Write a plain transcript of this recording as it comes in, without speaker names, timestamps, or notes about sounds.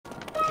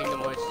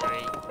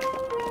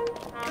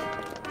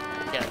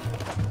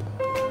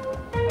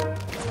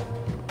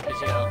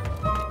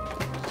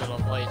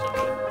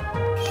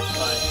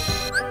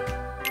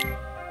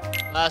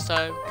last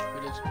time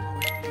we did some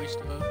Toy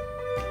stuff.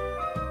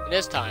 And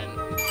this time,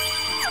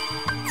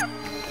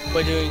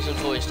 we're doing some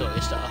Toy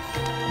Story stuff.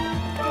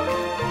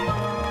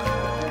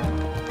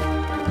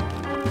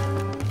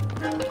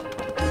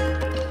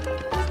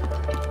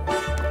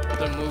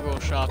 The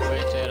Moogle shop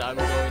right there, I'm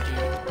going to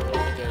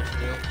go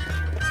to.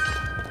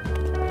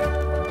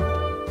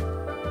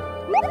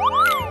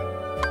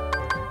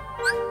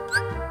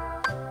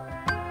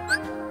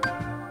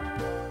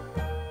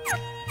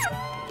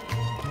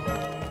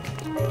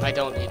 I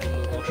don't need the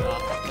Moogle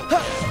shop.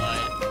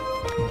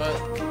 But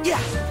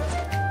yeah.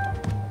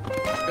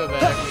 Go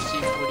back and see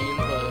Woody and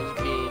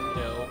Buzz being,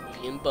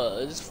 Woody and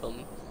Buzz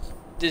from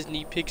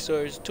Disney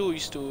Pixar's Toy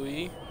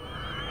Story.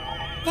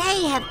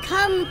 They have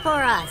come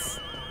for us.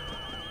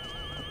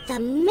 The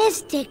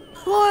mystic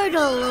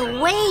portal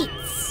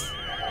awaits.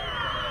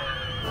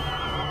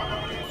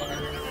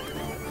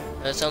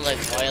 That sounds like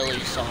Wily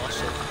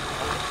Sauce.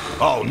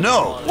 Oh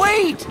no!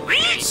 Wait!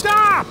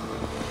 Stop!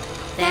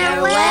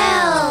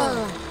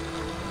 Farewell.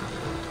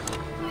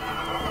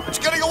 It's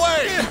getting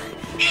away!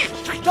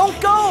 Don't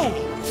go!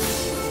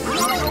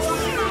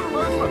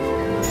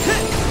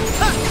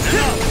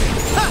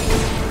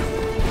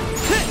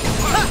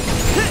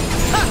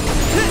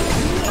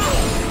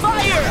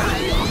 Fire!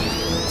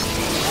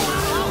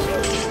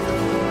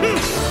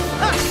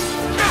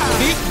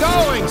 Keep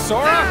going,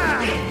 Sora!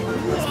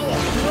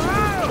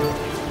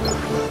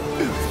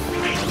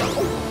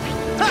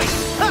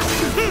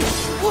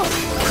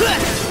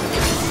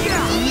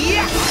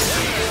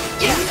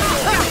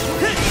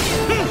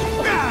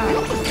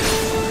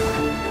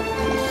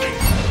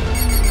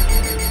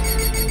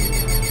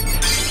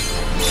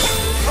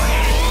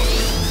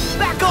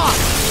 Back off!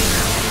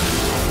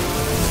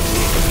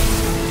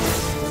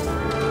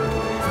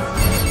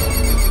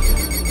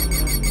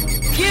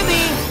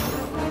 Gimme!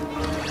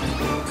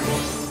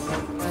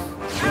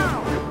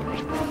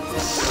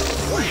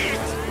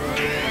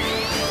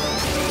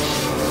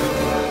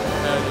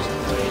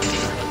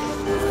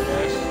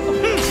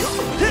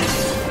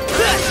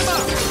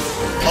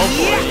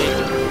 Hopefully,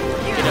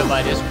 get it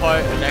by this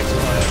part or next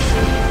part.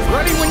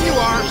 Ready when you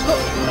are.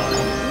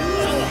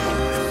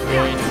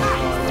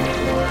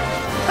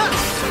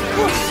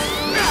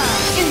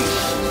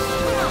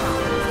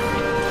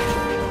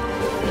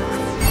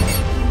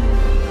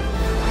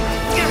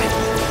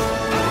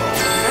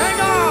 Hang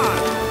on!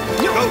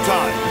 Go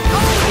time!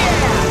 Oh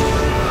yeah!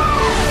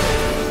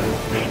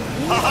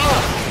 Ha ha!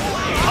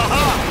 Ha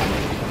ha!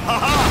 Ha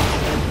ha!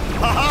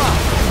 Ha ha!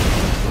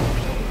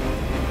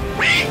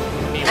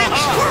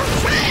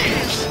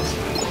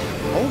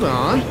 Hold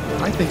on.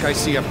 I think I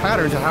see a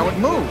pattern to how it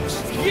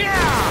moves.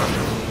 Yeah!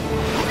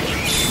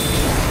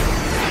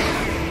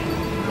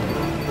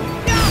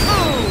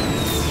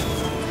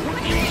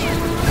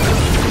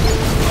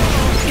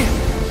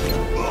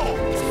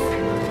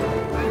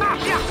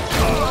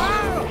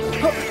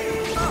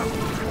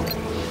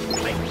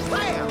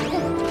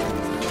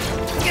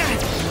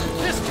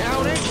 This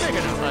town ain't big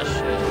enough.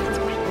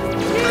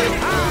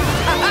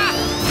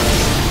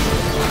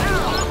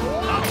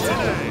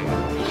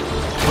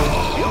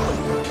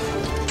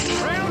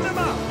 Round him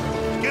up.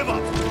 Give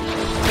up!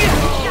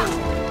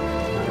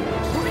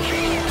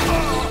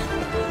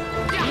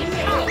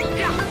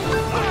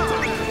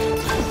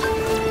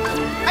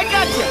 I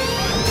got you.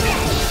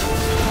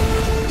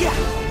 Yeah.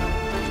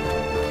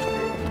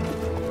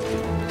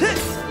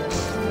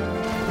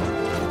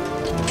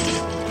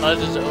 Buzz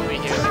is over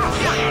here.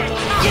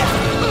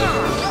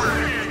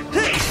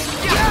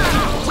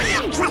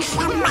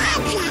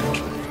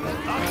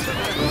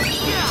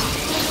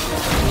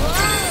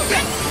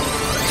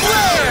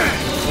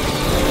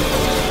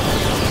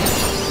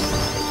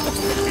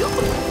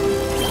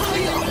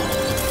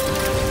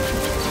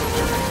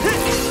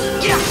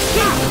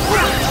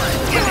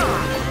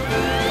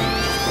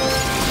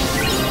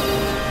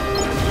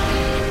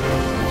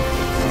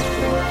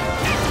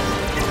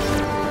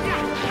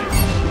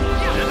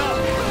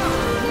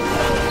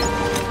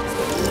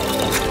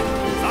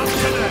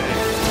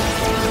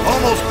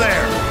 Almost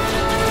there!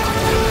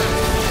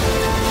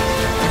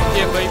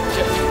 Yeah, but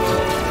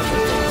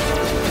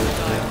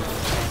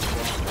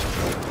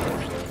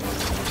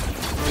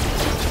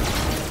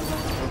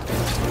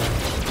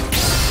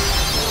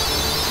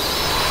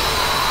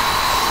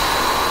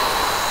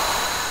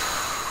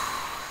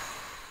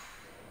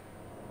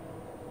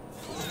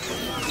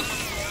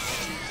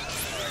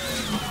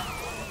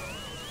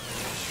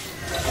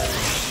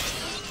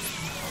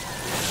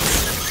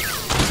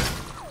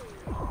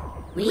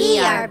We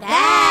are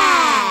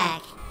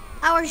back.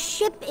 Our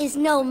ship is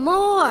no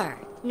more.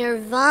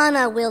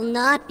 Nirvana will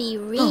not be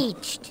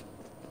reached.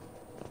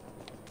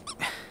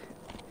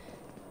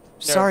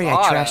 Sorry I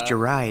Nirvana. trashed your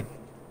ride.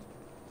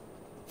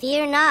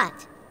 Fear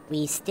not.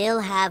 We still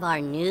have our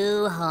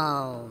new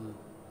home.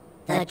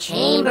 The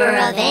Chamber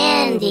of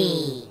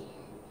Andy.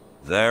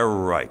 They're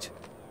right.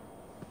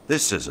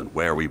 This isn't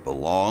where we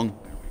belong.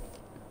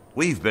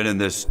 We've been in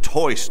this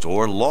toy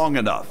store long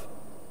enough.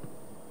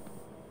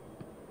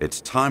 It's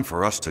time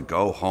for us to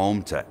go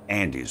home to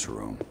Andy's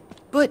room.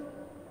 But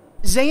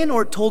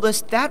Xehanort told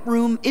us that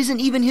room isn't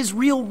even his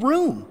real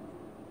room.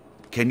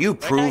 Can you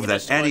prove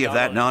that any of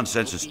that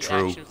nonsense is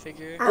true?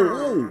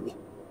 Oh.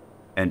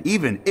 And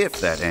even if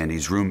that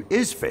Andy's room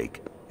is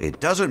fake, it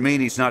doesn't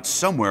mean he's not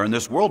somewhere in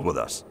this world with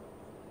us.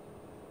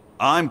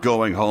 I'm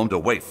going home to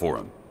wait for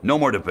him. No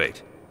more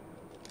debate.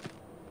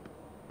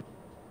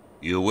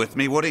 You with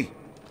me, Woody?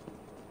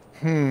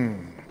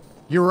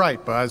 You're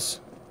right,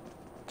 Buzz.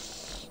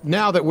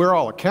 Now that we're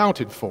all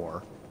accounted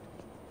for,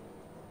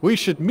 we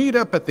should meet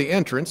up at the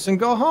entrance and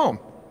go home.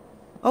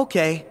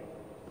 Okay.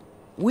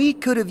 We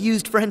could have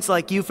used friends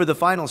like you for the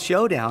final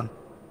showdown.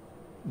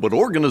 But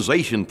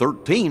Organization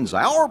 13's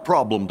our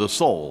problem to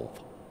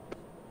solve.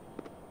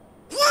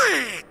 Yeah,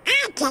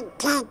 I can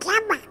take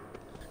him.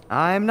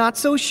 I'm not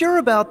so sure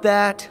about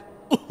that.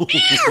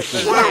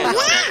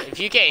 If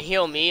you can't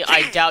heal me,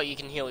 I doubt you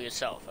can heal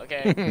yourself,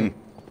 okay?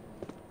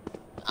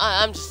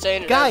 I'm just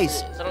saying.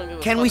 Guys, I don't give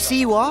a can fuck we see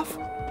you off?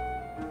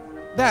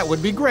 That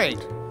would be great.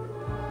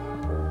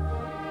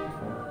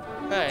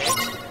 Alright.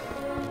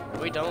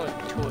 Are we done with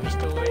Toy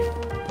Story?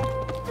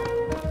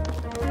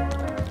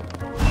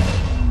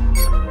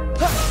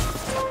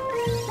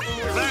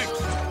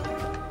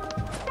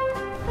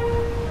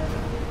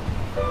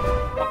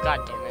 Oh, god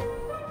damn it.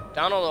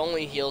 Donald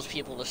only heals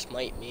people to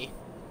smite me.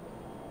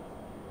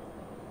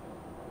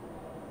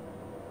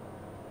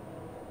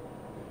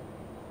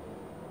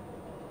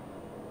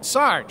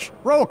 Sarge,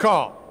 roll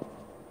call.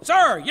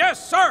 Sir,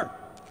 yes, sir.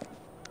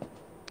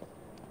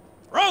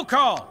 Roll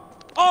call.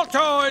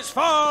 Alto is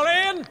fall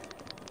in.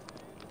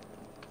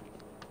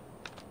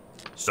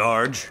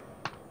 Sarge,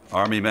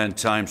 Army men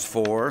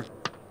 ×4.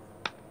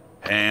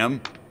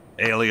 Ham,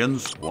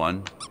 aliens,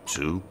 1,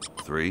 2,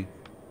 3.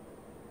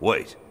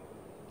 Wait,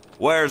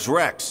 where's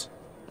Rex?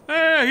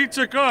 He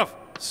took off.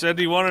 Said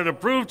he wanted to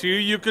prove to you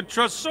you could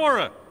trust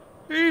Sora.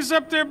 He's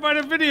up there by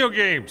the video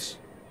games.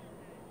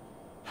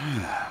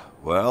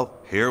 Well,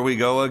 here we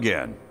go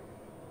again.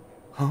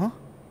 Huh?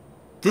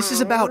 This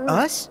is about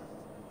us?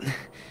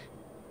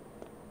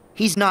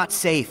 He's not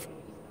safe.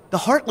 The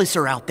Heartless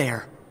are out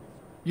there.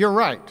 You're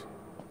right.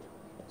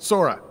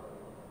 Sora,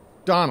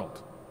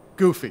 Donald,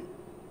 Goofy.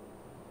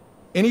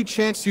 Any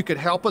chance you could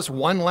help us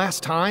one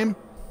last time?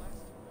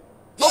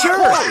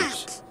 Sure!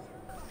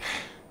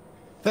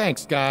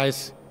 Thanks,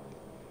 guys.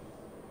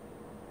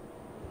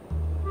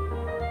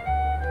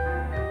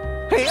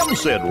 Ham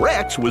said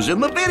Rex was in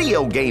the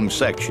video game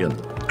section.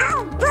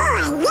 Oh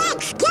boy,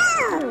 let's go!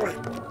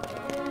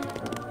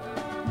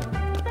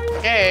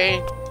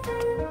 Okay.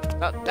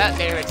 Not that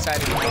damn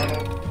exciting,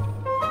 Donald.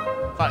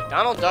 Fuck,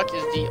 Donald Duck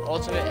is the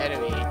ultimate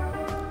enemy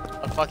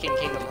of fucking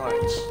Kingdom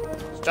Hearts.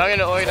 Strong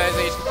into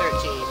Organization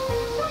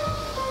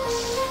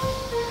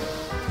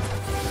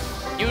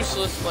 13.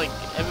 Useless like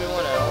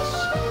everyone else.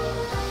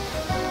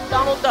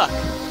 Donald Duck,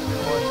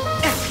 everyone.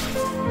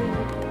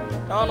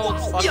 Donald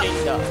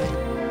fucking Duck.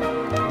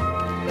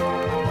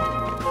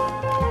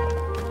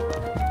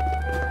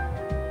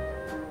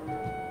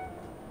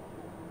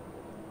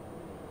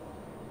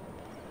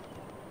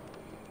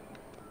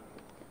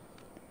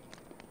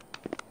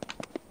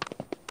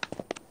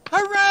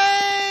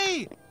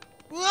 Hooray!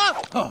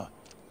 Whoa.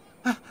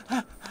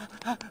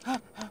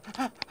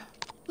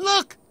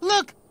 Look,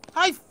 look!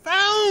 I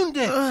found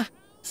it!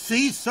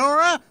 See,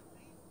 Sora?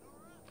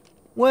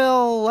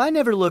 Well, I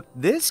never looked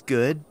this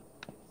good.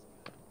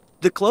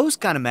 The clothes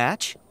kind of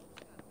match.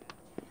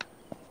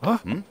 Huh?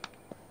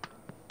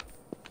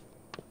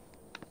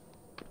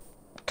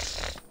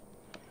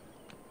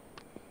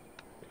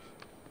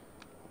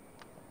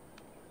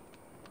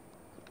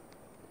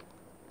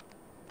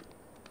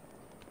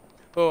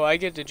 Oh, I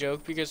get the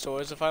joke because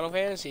Sora's a Final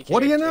Fantasy character.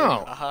 What do you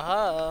know?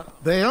 Ahaha.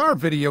 They are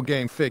video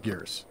game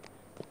figures.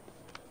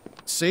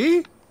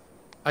 See?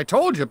 I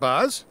told you,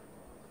 Buzz.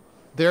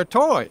 They're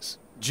toys,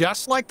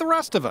 just like the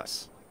rest of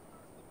us.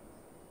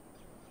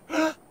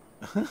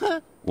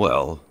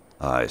 Well,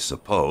 I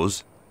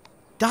suppose.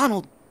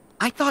 Donald,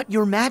 I thought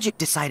your magic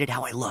decided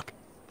how I look.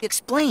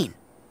 Explain.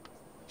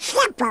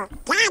 Simple,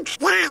 that's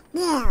not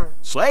you.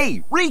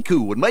 Say,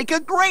 Riku would make a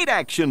great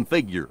action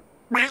figure.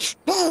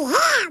 Must be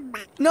him.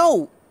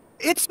 No,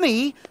 it's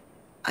me.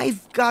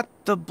 I've got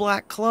the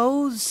black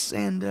clothes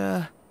and,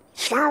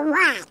 So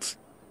what?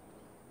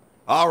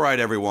 All right,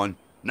 everyone.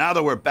 Now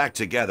that we're back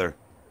together,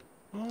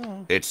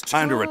 it's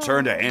time to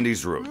return to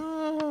Andy's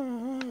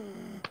room.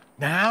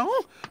 Now?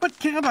 But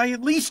can't I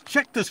at least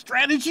check the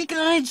strategy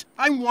guides?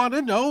 I want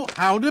to know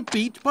how to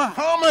beat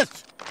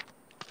Bahamut.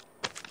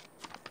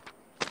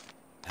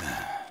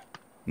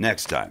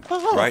 Next time.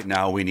 Right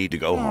now, we need to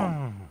go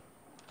home.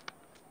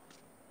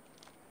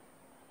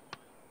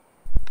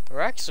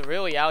 Rex is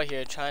really out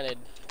here trying to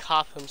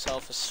cop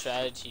himself a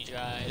strategy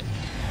guide.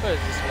 What is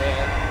this,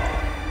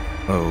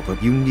 man? Oh,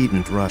 but you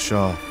needn't rush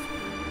off.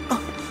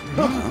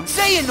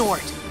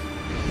 Xehanort!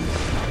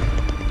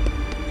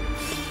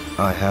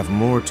 I have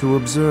more to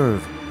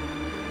observe.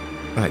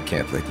 I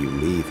can't let you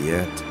leave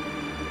yet.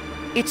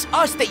 It's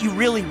us that you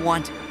really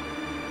want.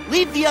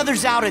 Leave the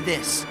others out of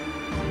this.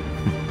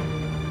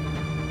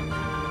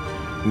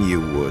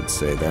 You would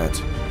say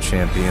that,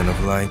 champion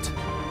of light.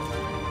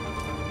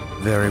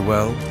 Very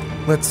well.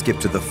 Let's skip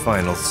to the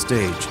final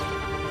stage.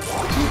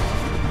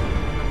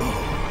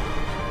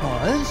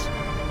 Buzz?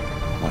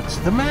 What's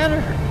the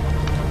matter?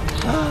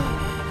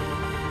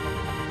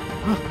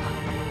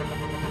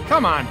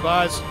 Come on,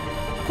 Buzz.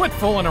 Quit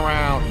fooling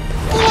around.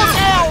 Look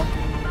out!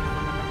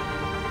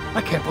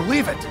 I can't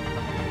believe it.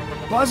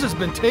 Buzz has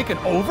been taken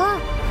over?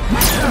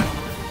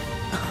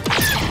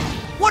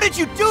 What did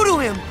you do to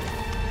him?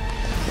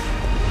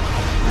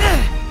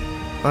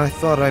 I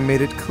thought I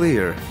made it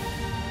clear.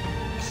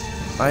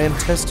 I am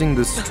testing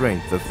the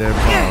strength of their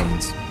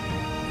bonds.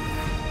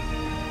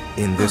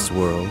 In this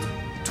world,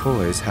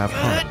 toys have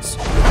hearts.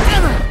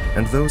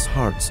 And those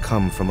hearts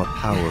come from a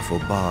powerful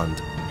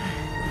bond.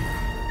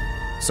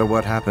 So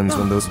what happens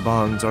when those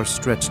bonds are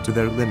stretched to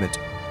their limit?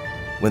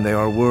 When they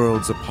are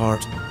worlds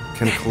apart,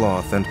 can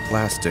cloth and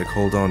plastic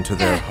hold on to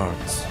their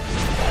hearts?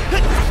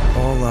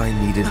 All I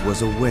needed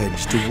was a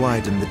wedge to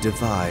widen the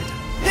divide.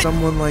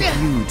 Someone like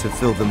you to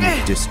fill them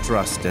with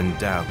distrust and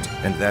doubt.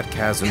 And that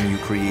chasm you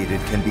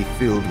created can be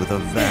filled with a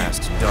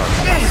vast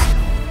darkness.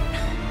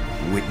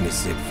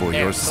 Witness it for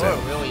Damn, yourself.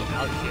 Sora really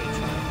out here.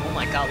 Oh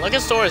my god, look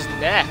at Sora's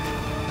neck.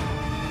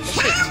 This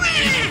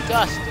shit's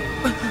disgusting.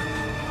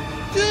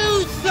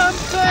 Do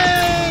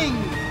something!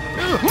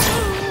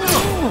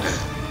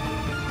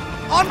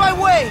 On my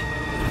way!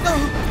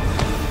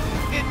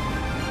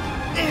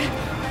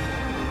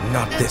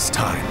 Not this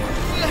time.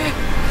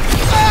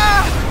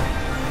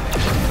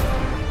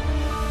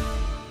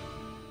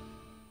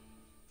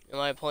 Am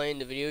I playing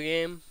the video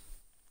game?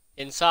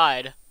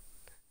 Inside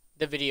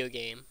the video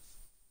game.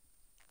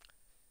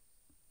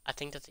 I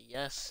think that's a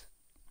yes.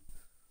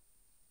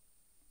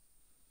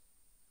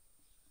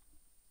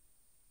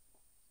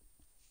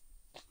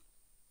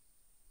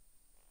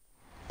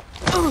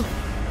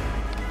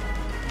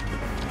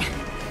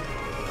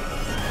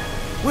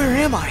 Where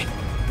am I?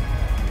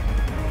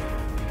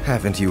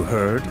 Haven't you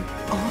heard?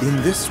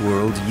 In this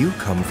world, you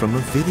come from a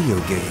video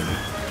game.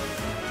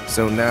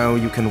 So now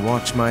you can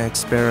watch my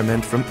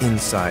experiment from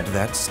inside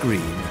that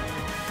screen.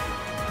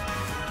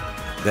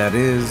 That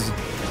is,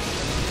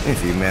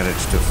 if you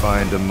manage to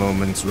find a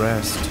moment's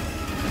rest.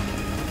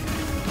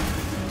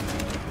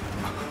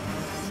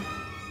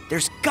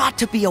 There's got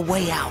to be a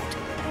way out.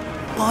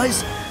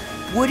 Buzz,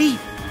 Woody,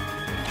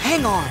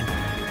 hang on.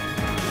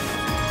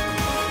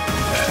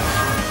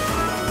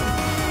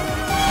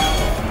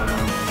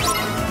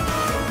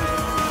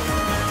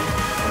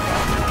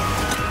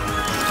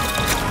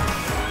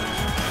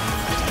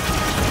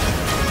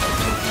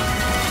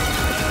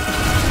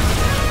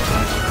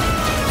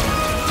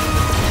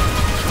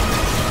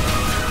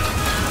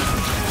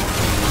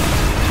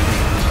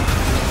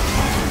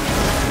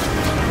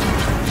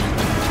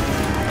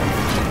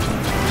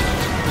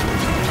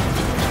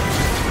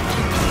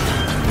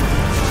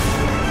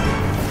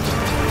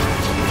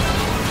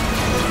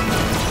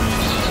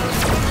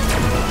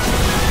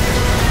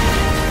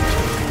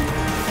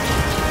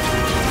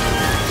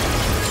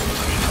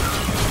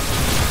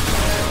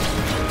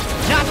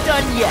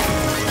 Done yet.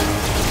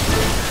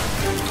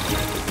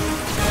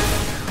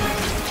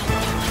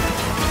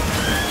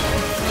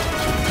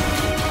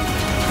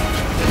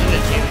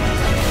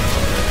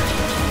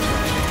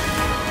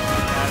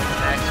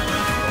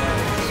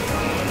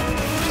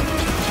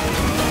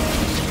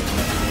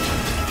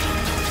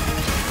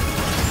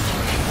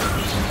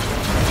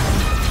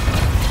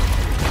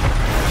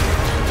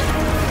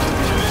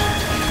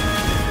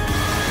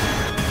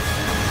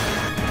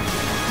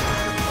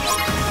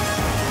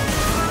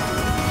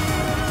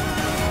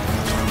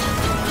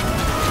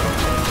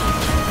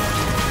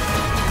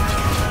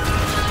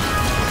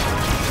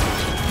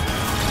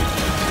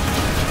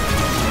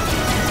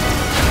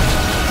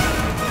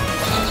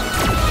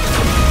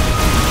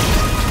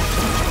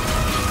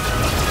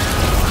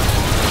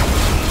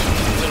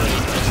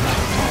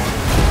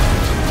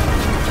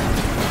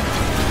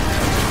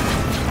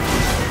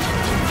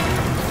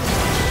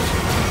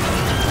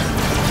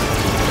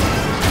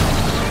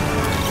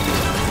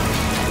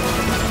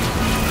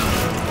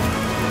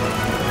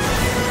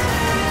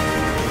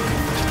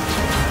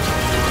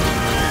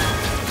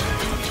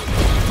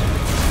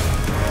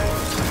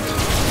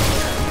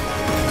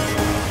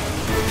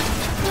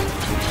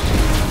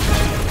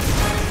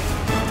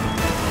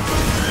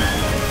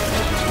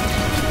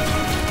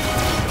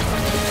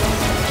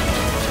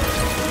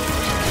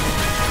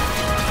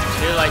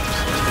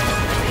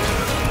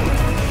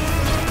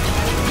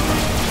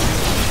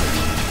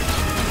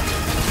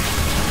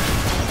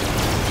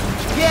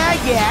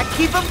 Yeah,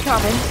 keep them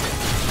coming.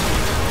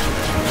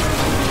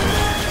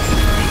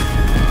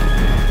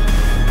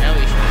 Now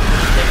we should.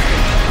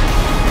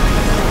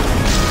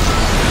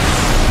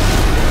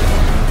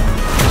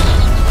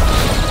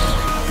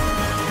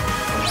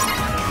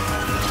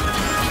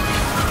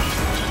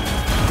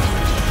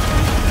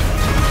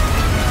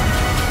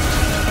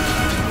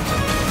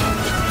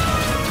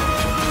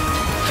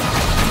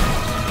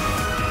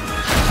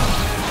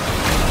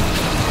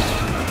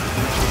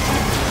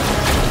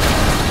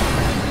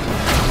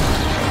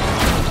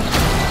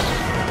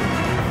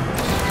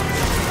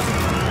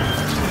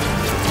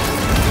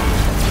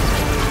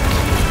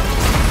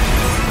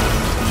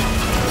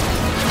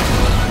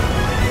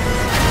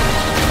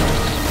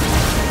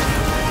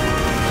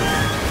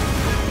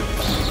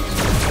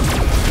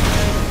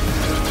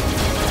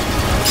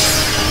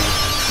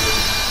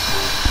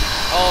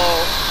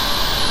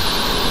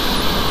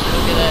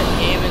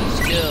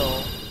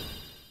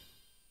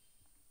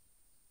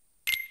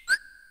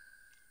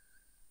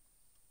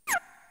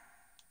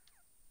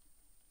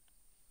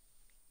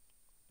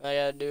 I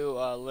gotta do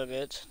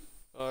limit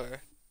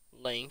or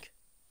link.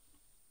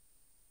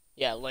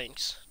 Yeah,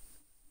 links.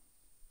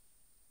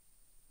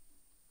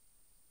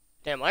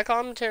 Damn, my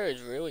commentary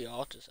is really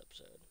off this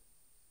episode.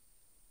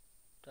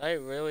 Did I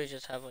really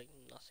just have like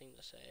nothing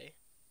to say?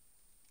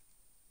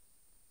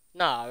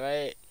 Nah,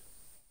 right?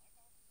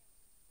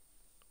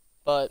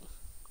 But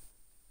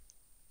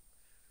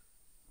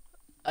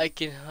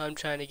I'm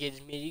trying to get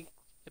as many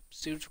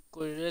episodes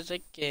recorded as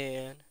I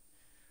can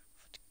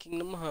for the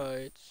Kingdom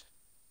Hearts.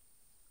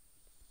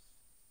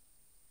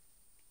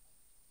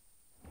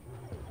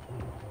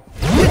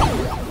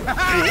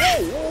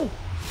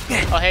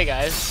 Oh, hey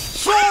guys.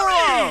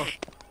 Sora!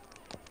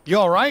 You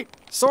alright,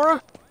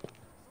 Sora?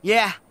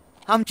 Yeah,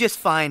 I'm just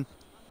fine.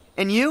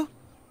 And you?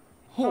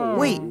 Oh,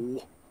 wait.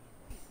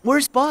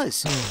 Where's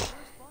Buzz?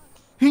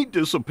 He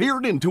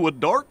disappeared into a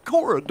dark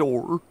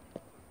corridor.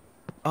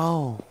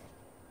 Oh.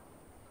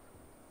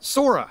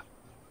 Sora,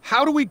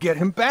 how do we get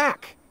him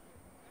back?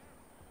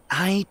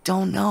 I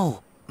don't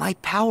know. My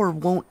power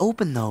won't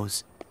open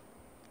those.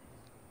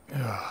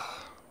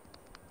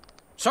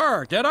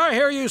 Sir, did I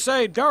hear you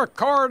say dark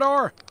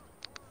corridor?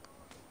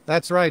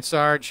 That's right,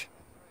 Sarge.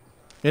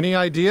 Any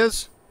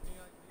ideas?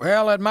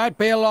 Well, it might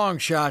be a long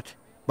shot,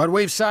 but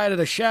we've sighted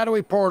a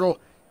shadowy portal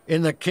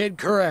in the Kid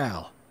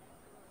Corral.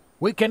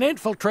 We can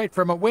infiltrate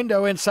from a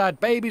window inside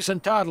babies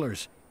and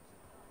toddlers.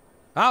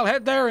 I'll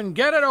head there and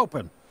get it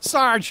open.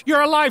 Sarge,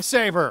 you're a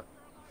lifesaver!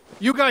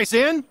 You guys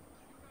in?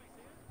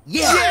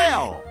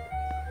 Yeah!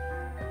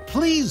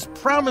 Please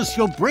promise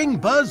you'll bring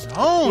Buzz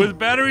home. With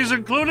batteries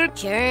included?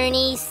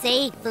 Journey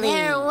safely.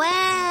 Farewell.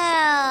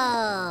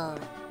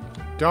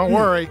 Don't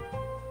worry.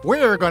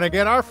 We're gonna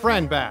get our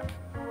friend back.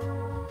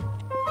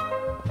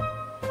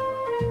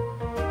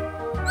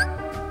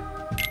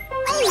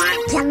 We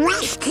have to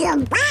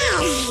rescue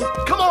Buzz.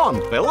 Come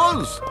on,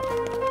 fellas!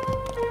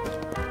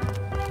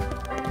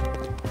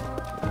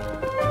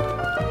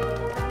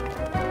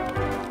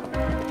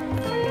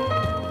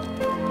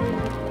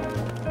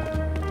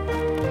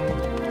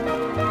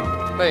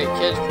 Wait,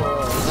 Kid Corral.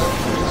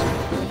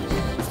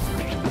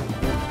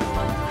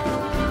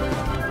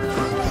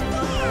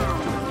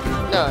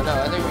 No, I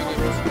think we need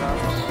to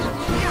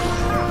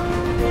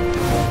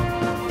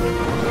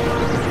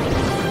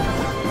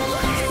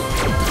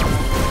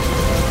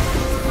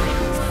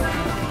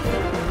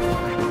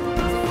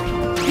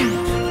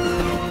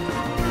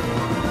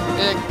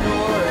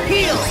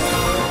Heal!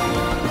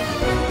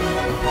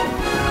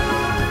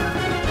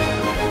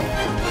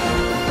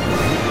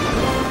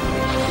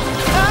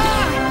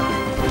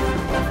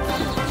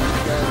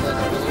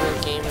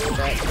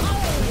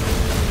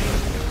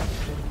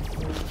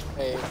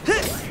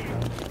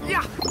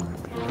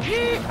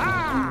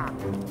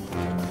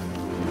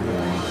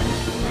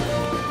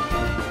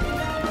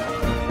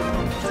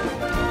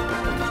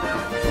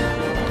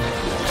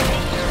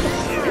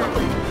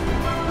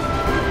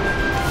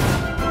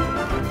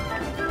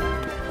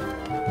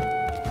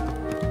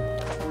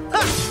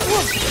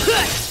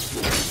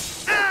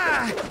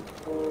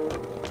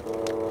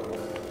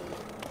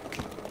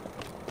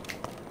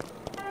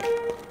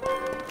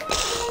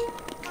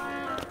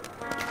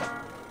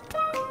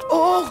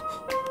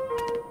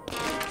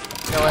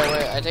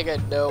 I think I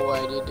know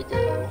where I need to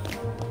go.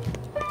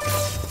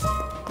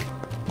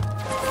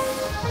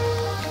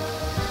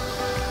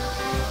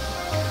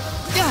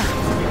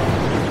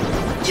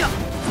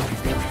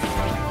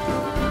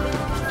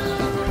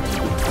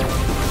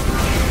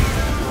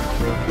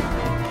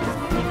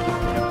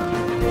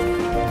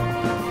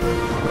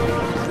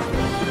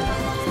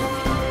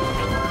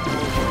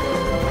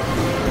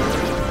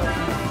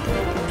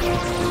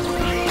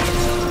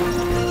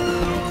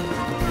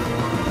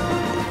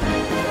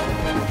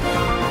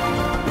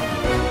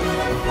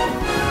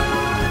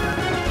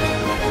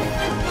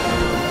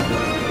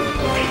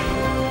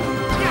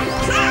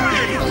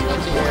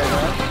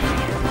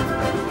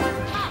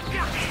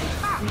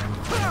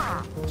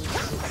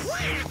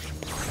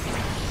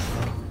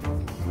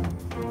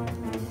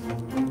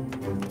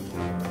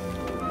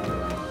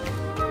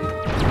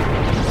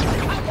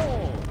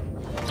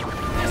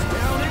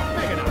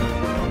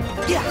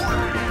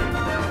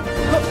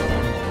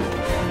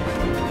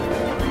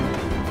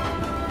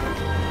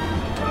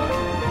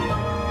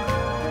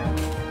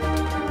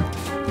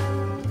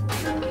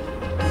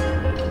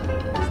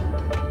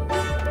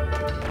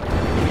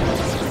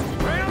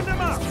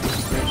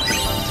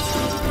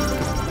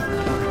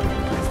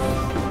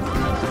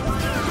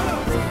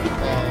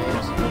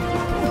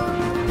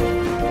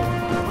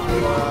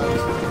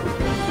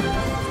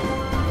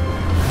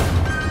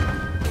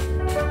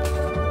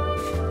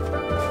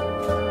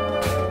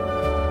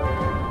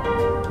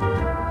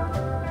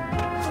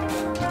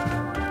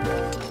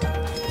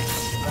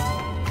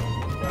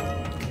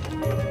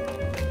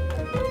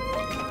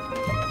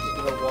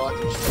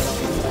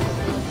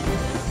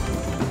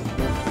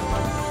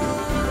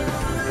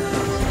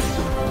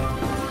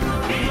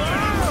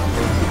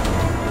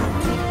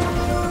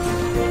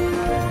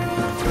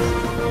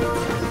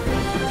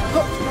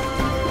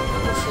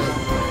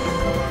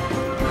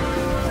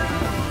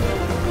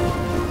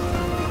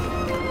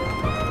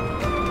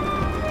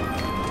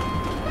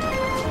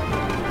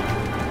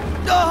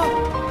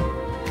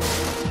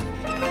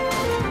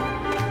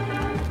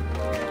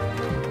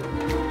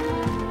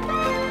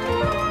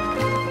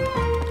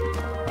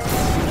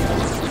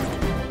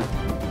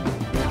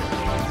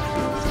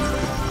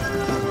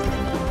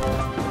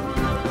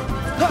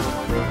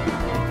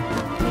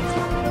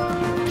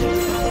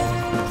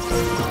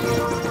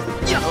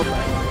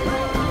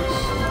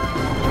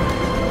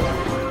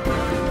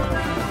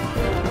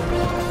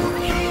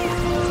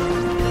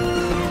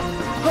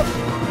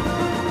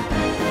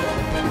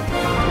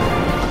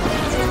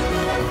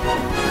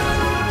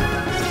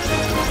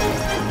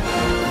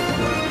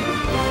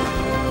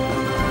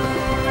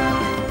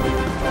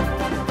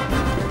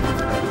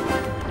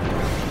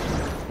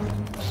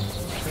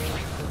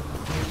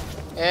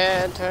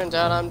 it turns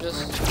out I'm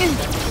just...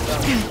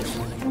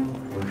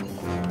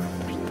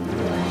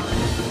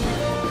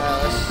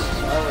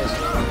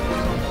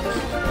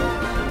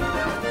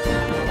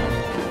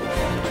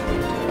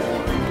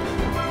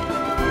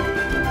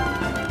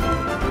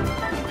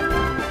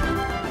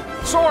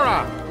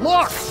 Sora,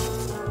 look!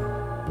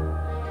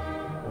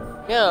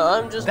 Yeah,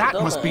 I'm just That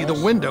must be the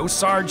window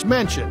Sarge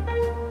mentioned.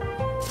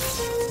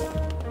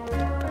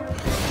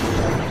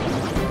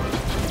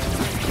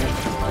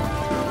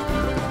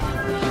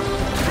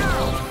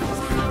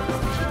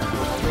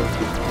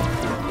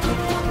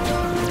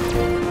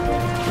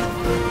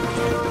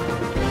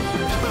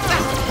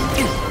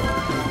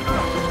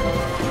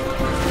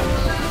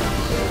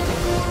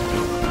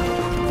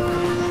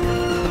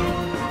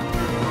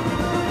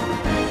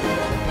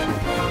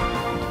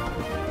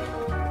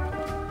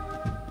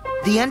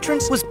 The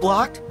entrance was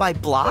blocked by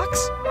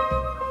blocks?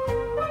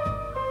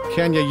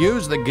 Can you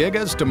use the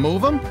Gigas to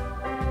move them?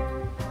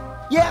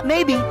 Yeah,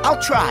 maybe.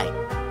 I'll try.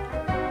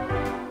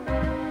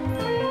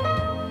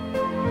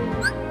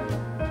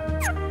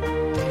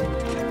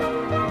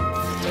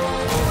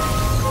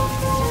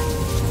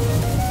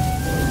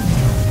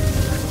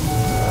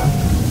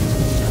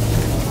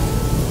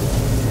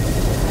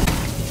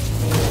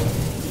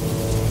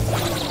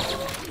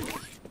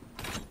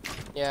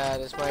 Yeah,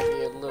 this might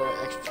be a little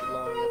extra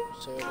long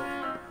episode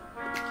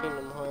of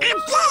Kingdom Hearts.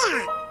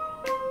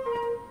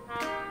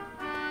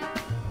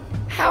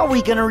 How are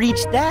we gonna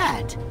reach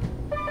that?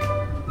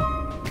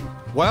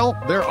 Well,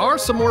 there are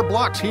some more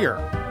blocks here.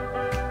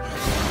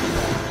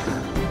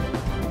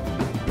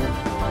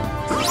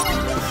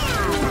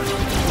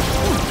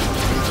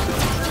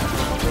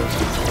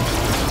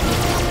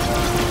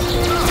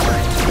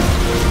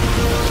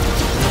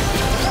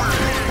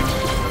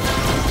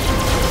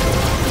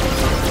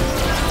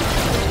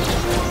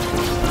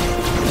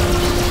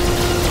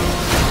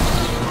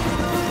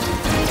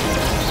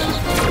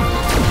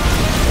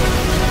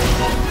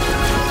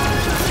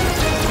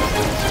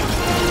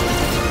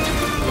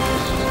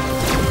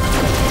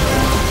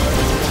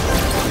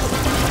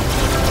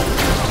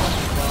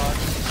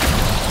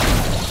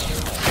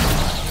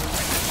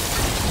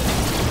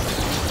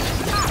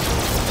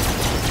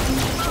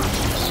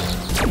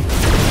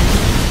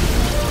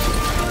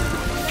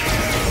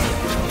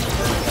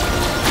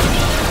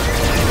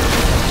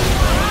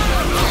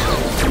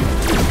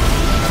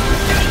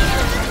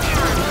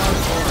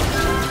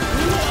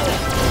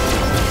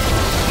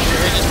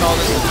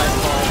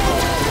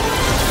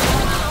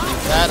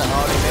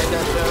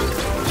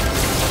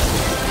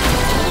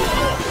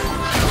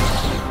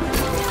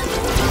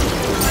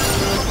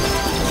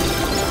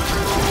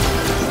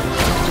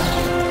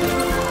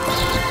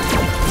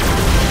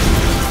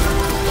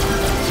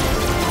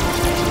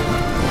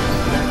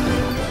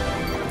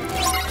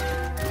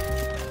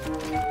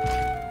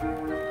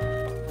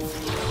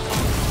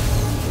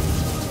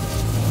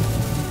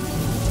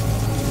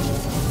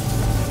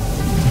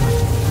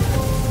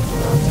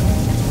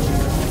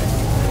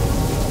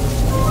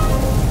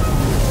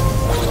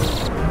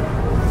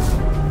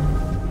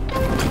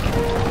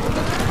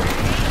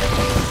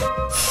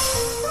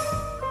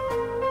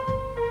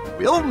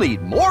 We'll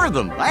need more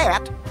than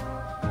that.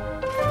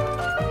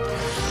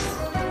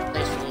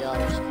 Thanks for the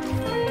honors.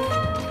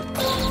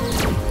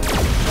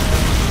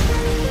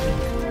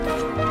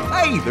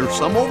 Hey, there's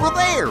some over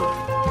there.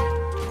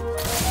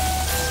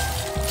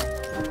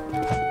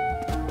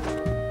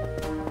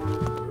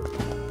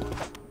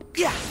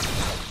 Yeah.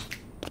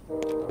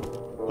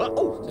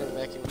 Uh-oh. Stand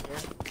back in here.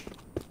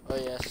 Oh,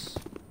 yes.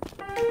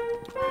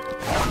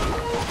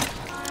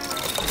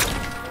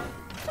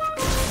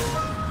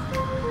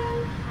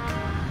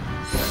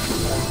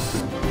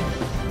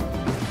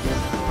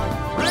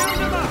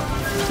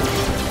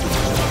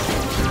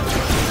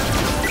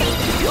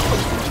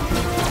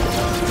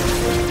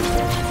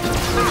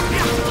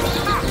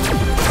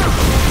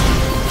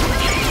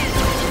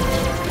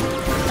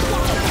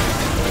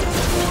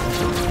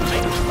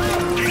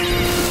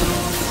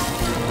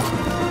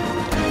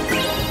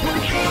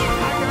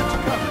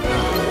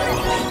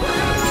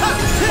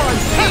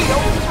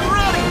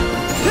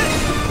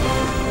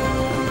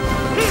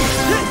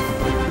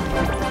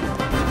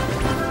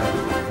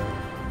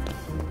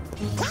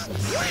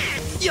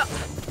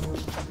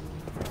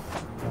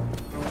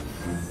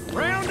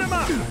 Round them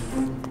up!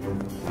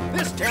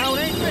 This town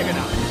ain't big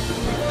enough.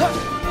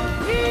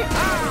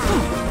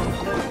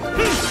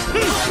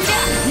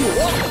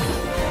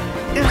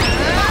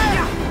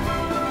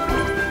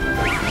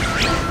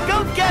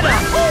 Go get him!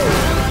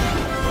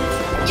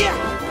 Yeah!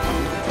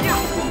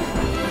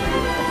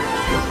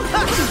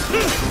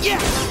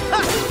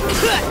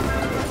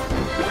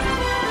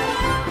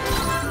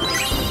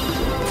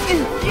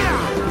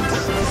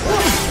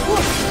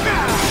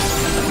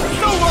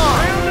 So long!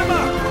 Round them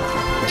up!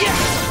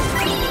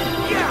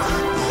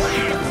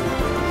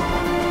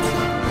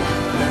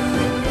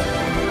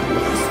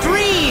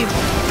 Stream!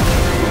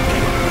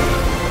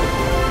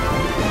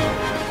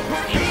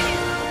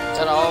 Is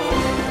that all of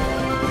them?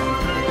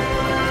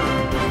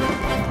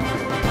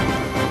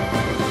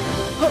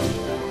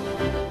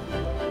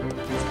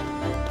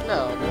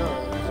 No,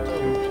 no.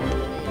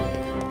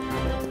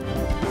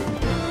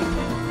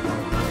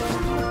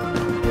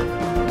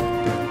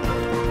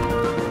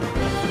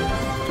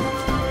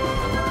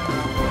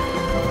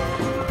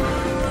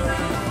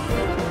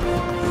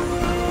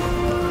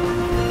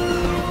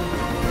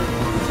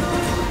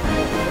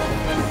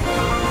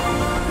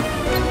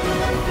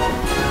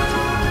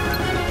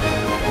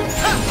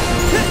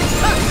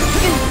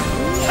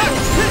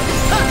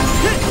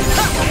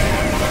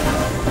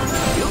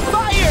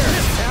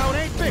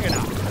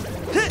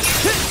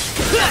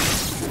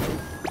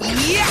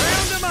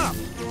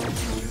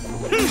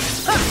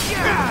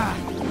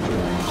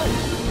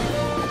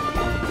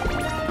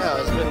 No,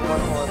 it's been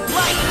one more.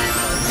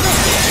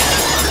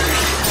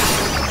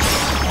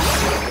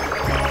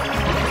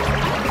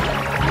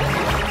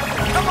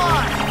 Come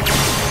on!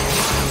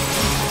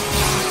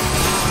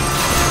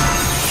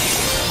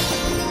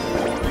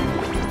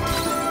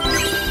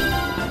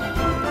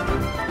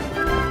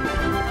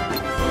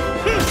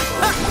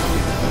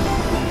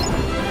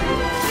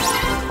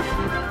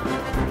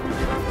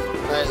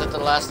 Is that the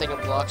last thing of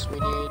blocks we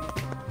need?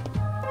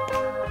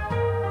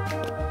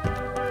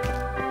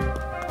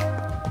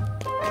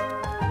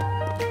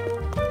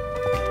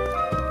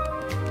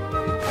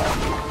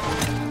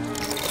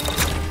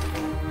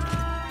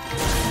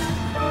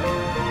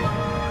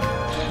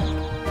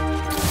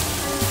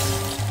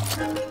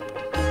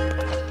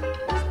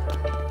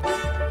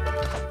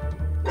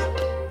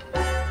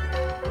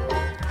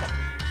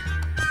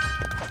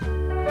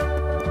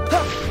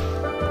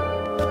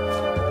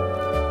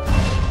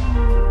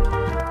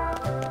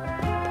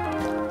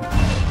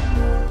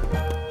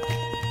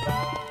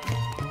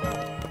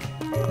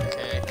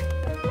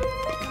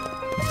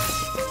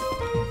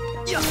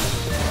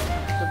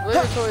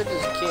 Towards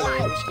this game,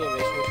 this game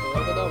makes me feel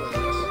like a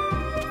dumbass.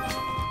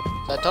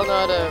 So I don't know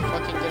how to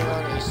fucking get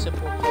around a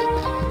simple play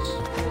balance.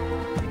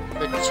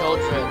 For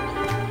children,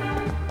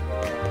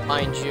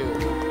 mind you.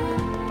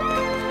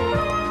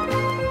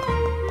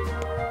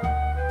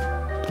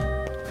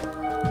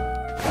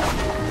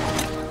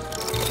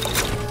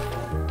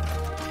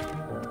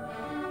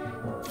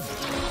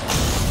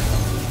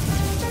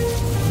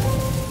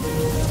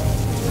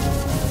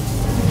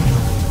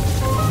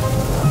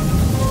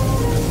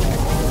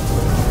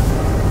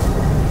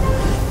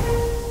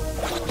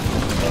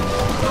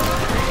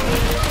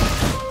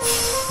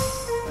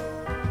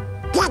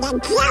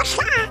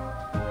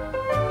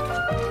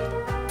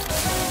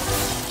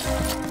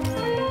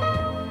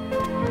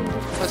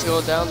 Let's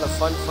go down the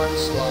fun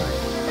slide.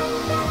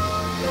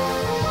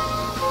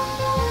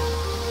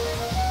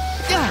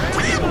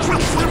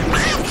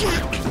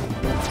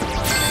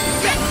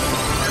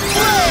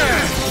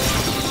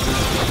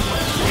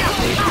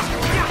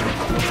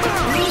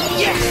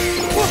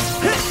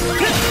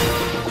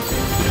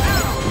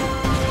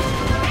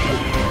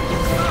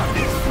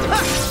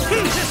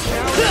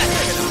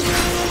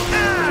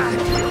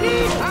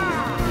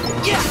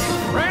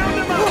 Round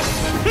him up!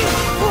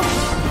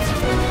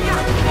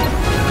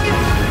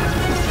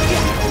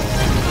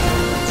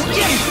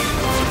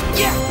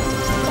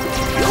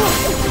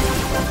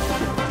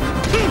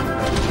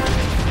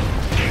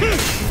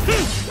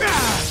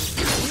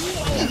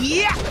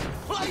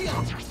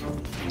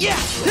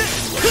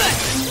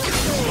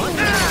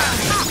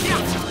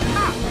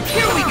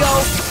 Here we go!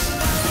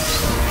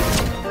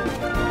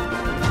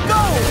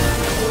 Go!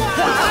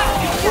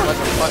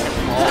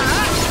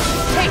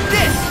 Take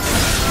this!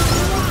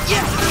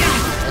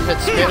 If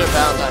it's spin or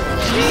Valentine,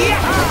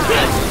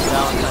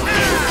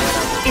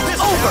 It's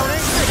over!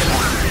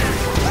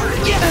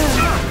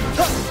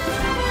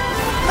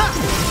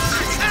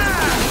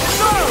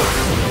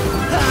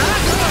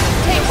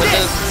 And when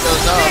this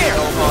goes up,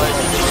 it'll probably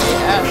be the day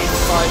after.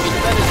 It'll probably be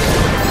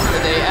the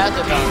day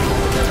after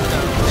Valentine.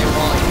 They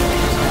won't.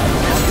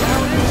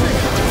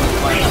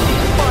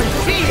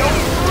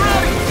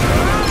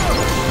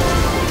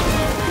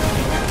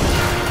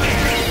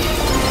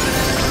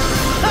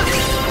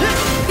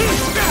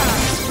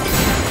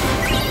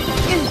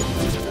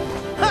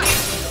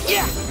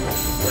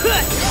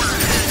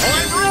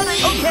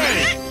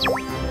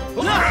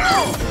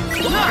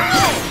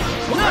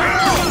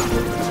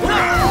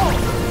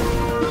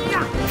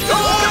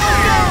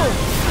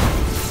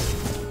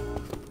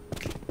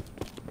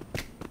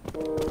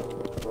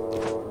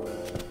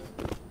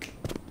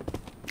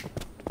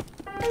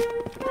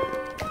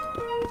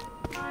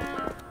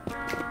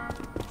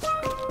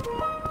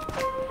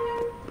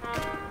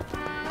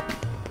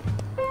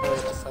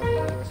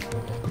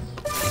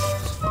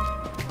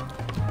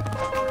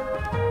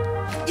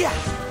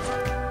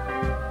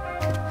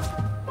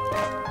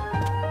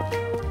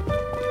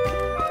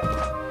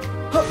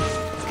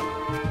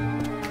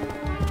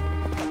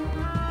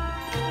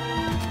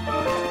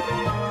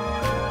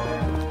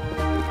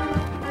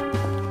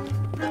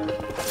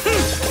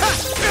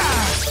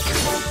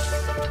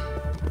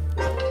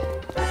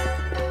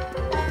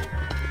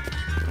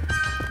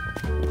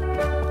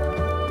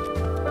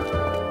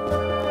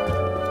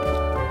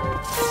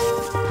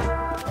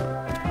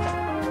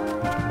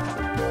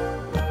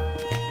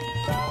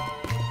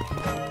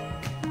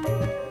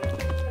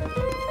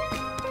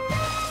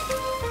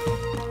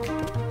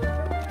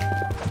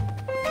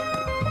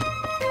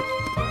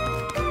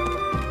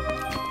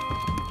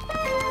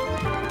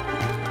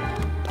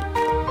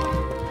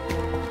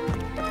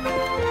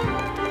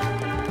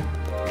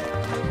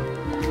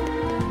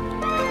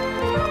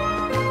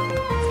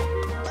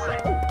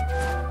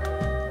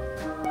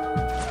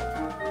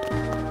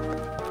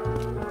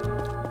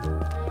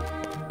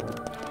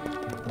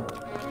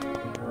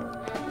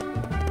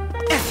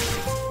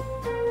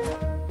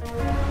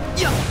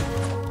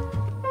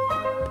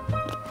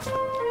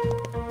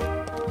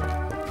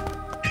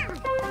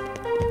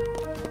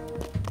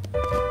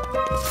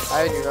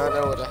 I do not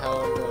know what the hell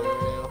I'm going to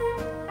do.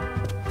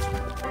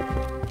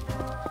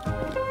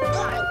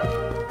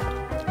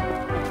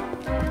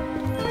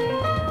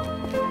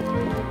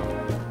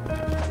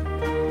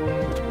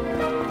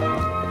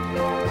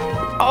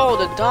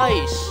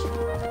 dice.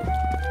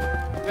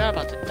 Forgot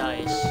about the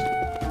dice.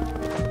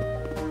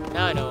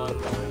 Now I know where I'm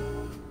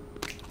going.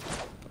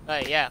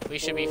 Alright, yeah, we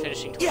should be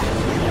finishing. Yeah.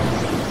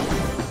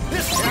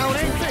 This town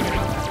ain't big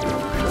enough.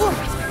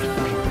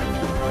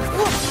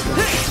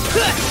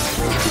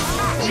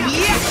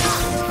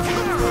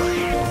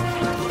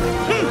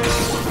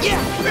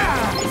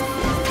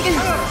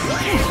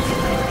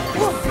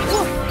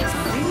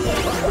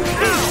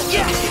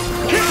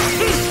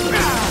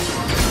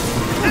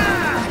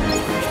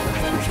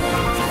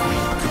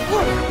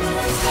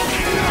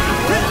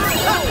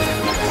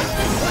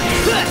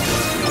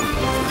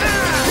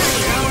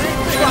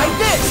 Try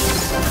this!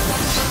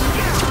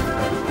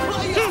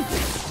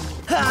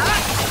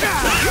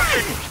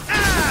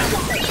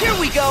 Here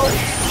we go!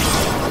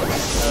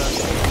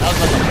 That was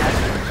like a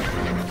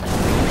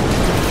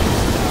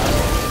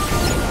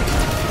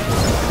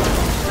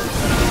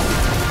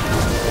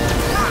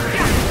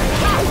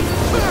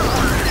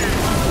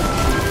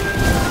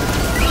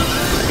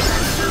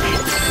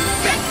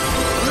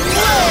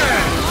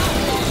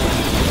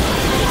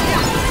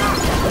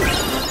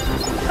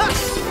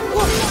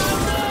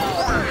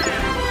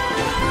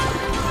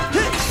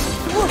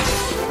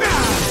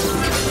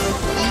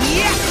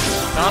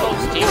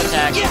Donald's team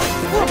attack.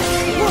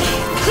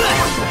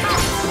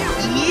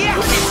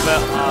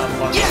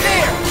 Get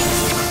there!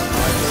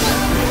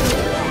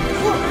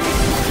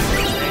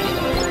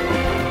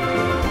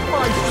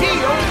 My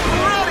shield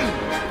ready!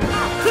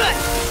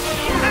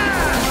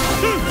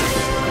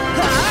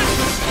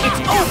 It's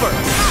over!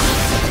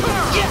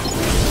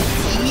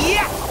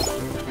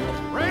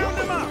 Round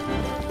him up!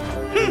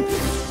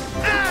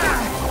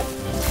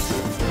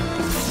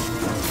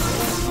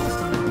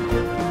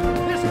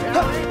 This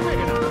town ain't big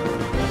enough.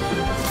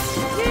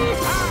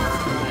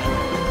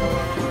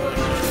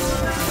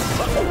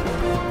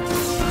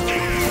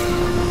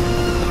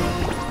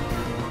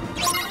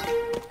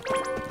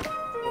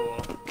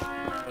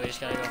 We just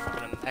gotta go for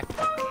the mech.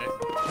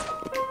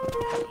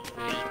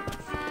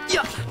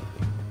 Yeah.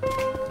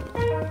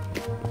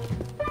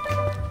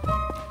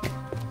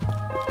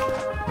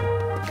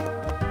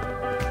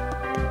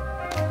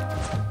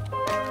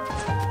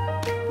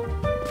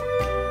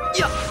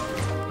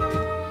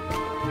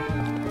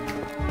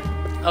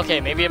 Okay,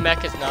 maybe a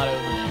mech is not over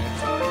there.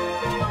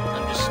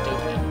 I'm just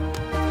stupid.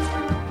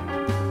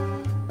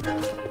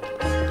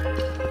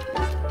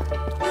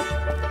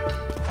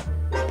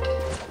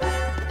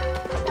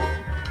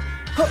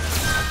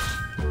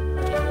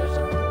 There's a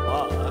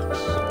box.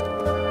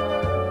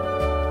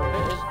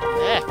 Where is the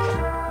mech?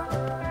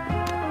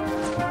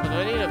 Oh, do I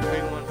need to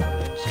bring one from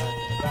inside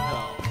there? No.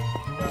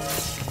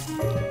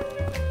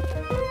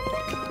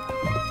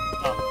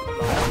 Oh,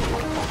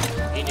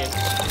 convenience.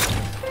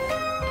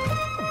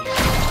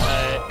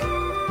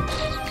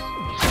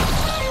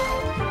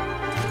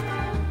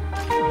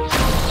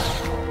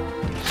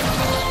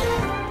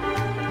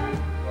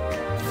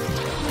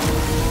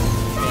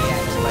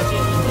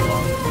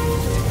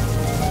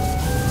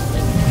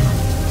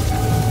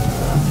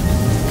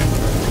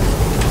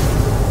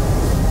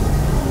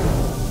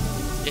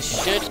 This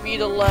should be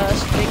the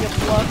last thing of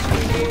blocks we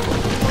need.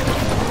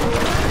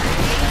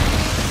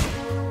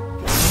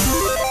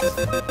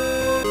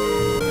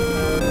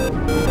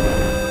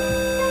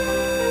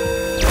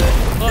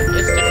 Look,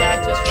 it's the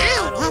cactus from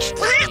Final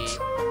Fantasy.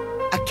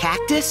 A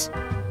cactus?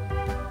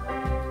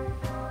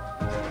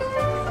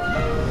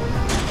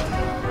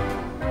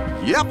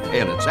 Yep,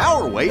 and it's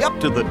our way up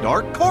to the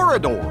dark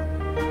corridor.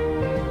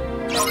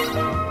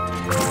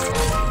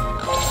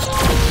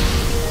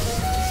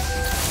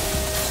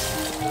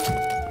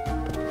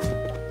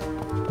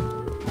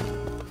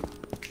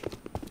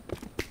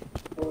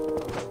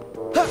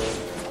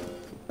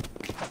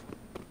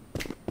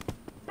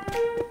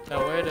 Now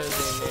where does a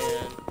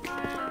man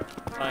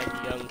find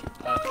young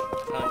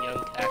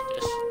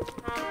cactus?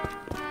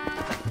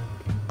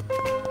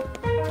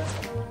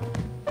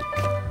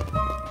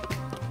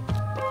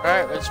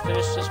 Alright, let's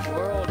finish this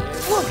world and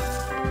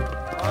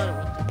on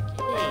with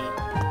the game.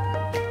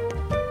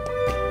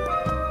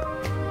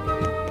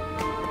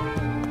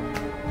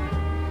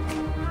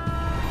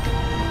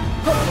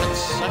 Let's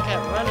suck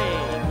at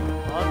running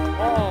on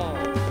ball.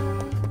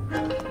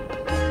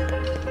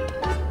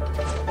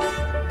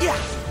 Yeah.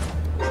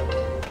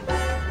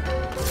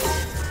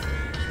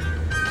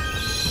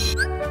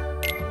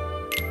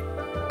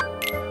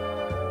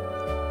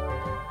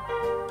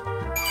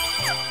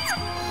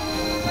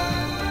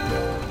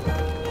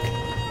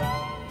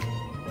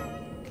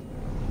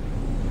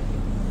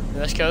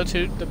 Let's go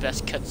to the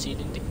best cutscene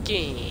in the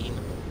game.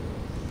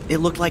 It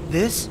looked like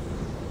this?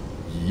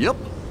 Yep.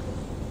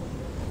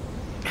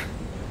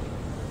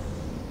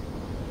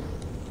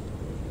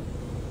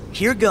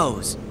 Here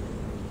goes.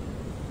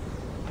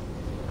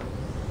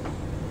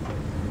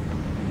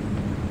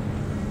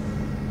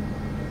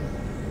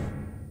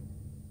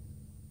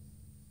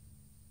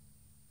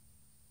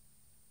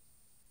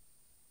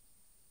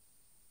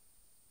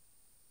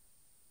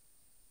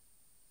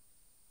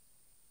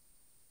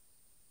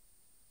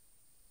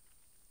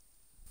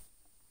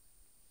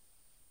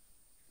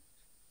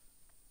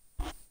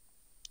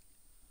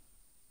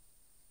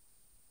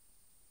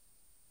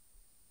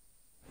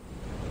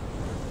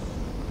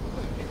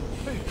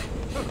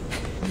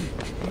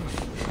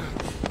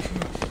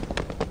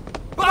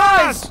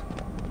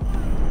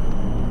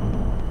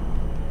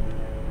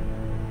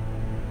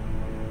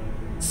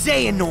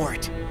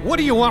 Xehanort! What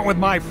do you want with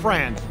my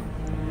friend?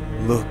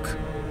 Look,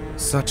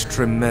 such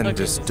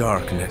tremendous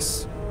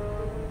darkness.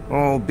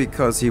 All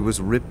because he was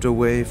ripped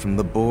away from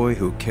the boy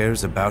who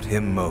cares about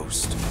him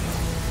most.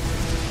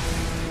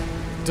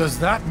 Does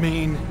that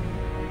mean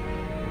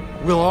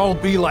we'll all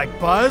be like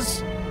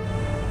Buzz?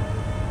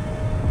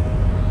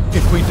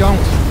 If we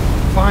don't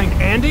find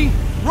Andy?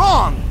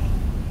 Wrong!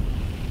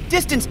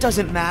 Distance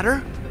doesn't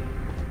matter.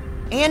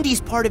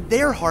 Andy's part of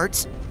their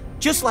hearts,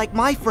 just like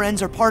my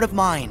friends are part of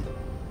mine.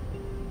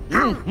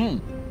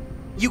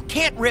 You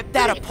can't rip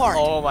that apart.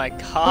 Oh my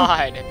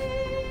god.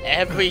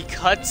 Every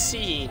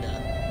cutscene.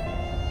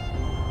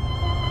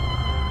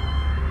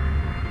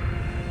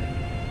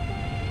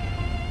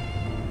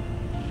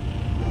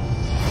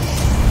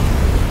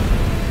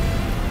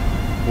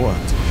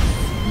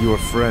 What? Your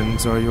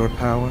friends are your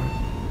power?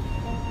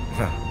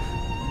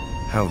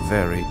 How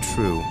very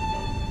true.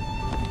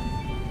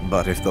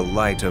 But if the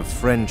light of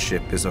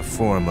friendship is a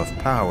form of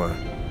power,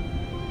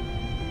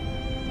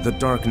 the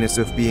darkness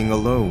of being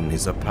alone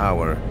is a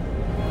power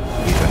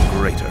even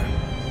greater.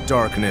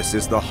 Darkness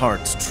is the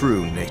heart's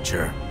true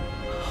nature.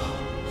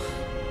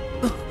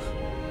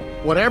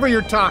 Whatever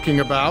you're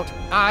talking about,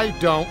 I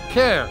don't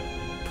care.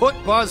 Put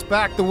Buzz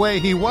back the way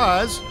he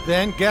was,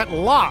 then get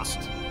lost.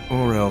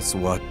 Or else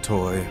what,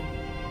 Toy?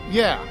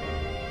 Yeah,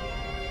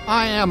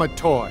 I am a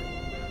toy.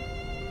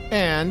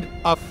 And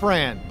a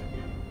friend.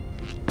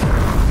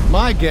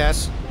 My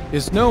guess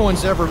is no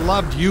one's ever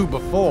loved you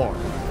before.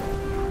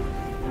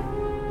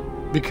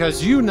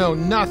 Because you know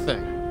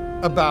nothing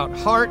about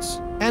hearts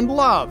and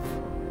love.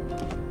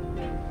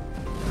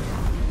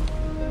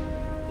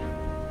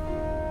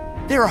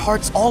 There are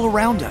hearts all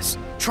around us,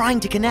 trying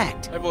to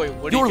connect. Hey boy,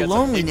 Woody Your gets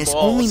loneliness big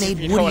balls, only if made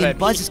you know Woody what I and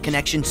Buzz's mean.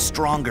 connection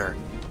stronger.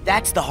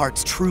 That's the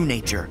heart's true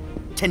nature,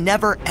 to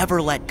never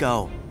ever let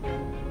go.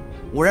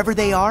 Wherever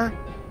they are,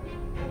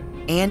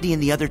 Andy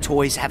and the other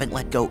toys haven't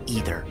let go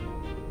either.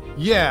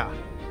 Yeah,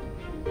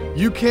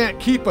 you can't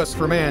keep us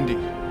from Andy.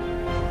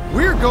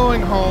 We're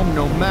going home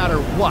no matter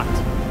what.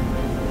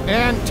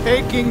 And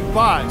taking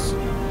Buzz.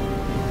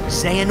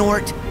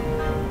 Xehanort,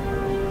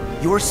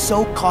 you're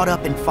so caught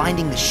up in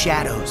finding the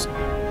shadows,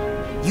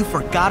 you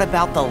forgot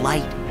about the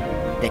light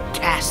that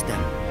cast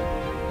them.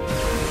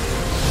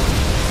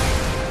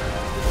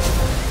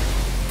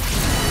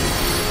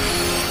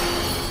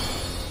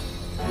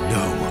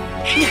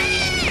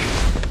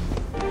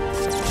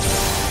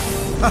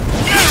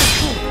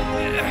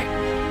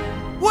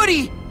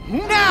 Woody!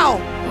 Now!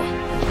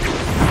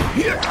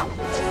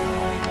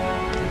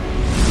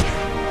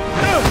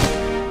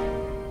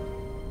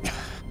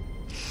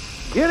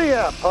 Giddy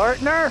up,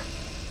 partner.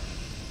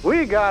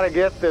 We gotta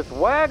get this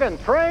wagon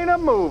train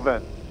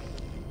a-moving.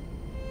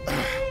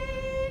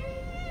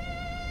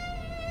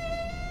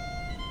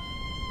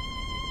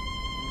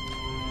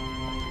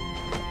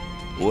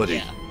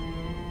 Woody.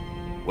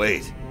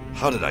 Wait,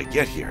 how did I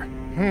get here?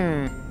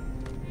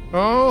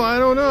 Oh, I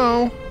don't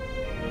know.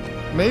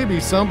 Maybe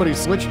somebody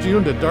switched you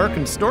into dark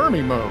and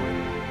stormy mode.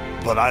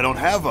 But I don't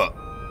have a...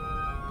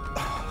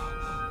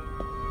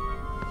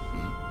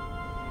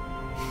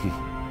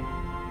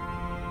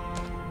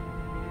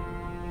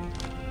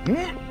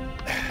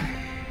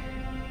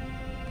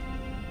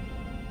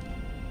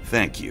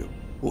 Thank you,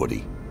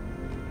 Woody.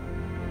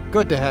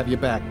 Good to have you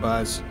back,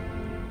 Buzz.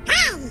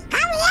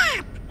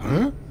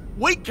 Huh?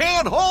 We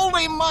can't hold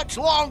him much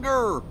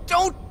longer!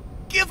 Don't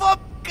give up,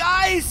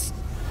 guys!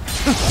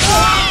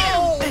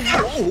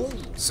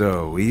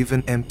 So,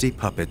 even empty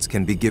puppets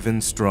can be given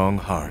strong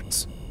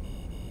hearts.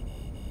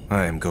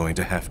 I am going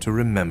to have to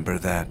remember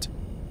that.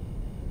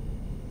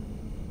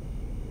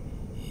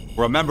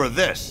 Remember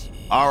this,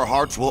 our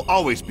hearts will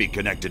always be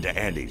connected to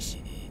Andy's.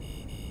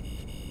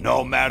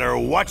 No matter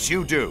what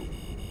you do.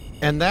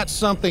 And that's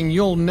something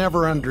you'll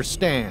never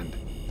understand.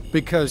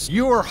 Because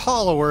you're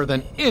hollower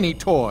than any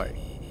toy.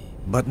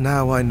 But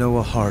now I know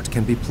a heart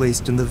can be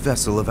placed in the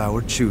vessel of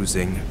our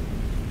choosing.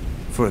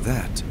 For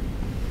that,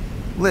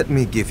 let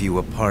me give you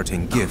a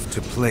parting gift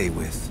to play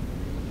with.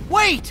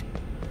 Wait!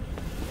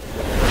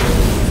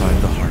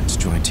 Find the heart's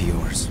joint to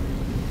yours.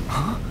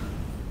 Huh?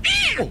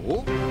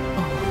 Oh.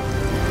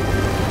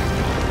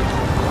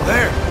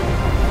 There!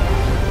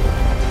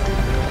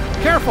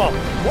 Careful!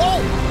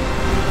 Whoa!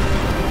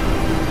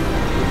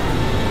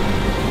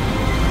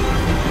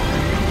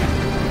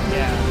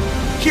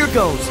 Here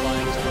goes.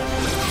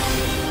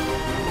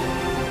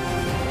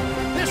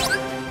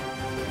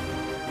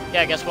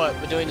 Yeah, guess what?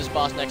 We're doing this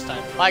boss next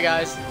time. Bye,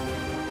 guys.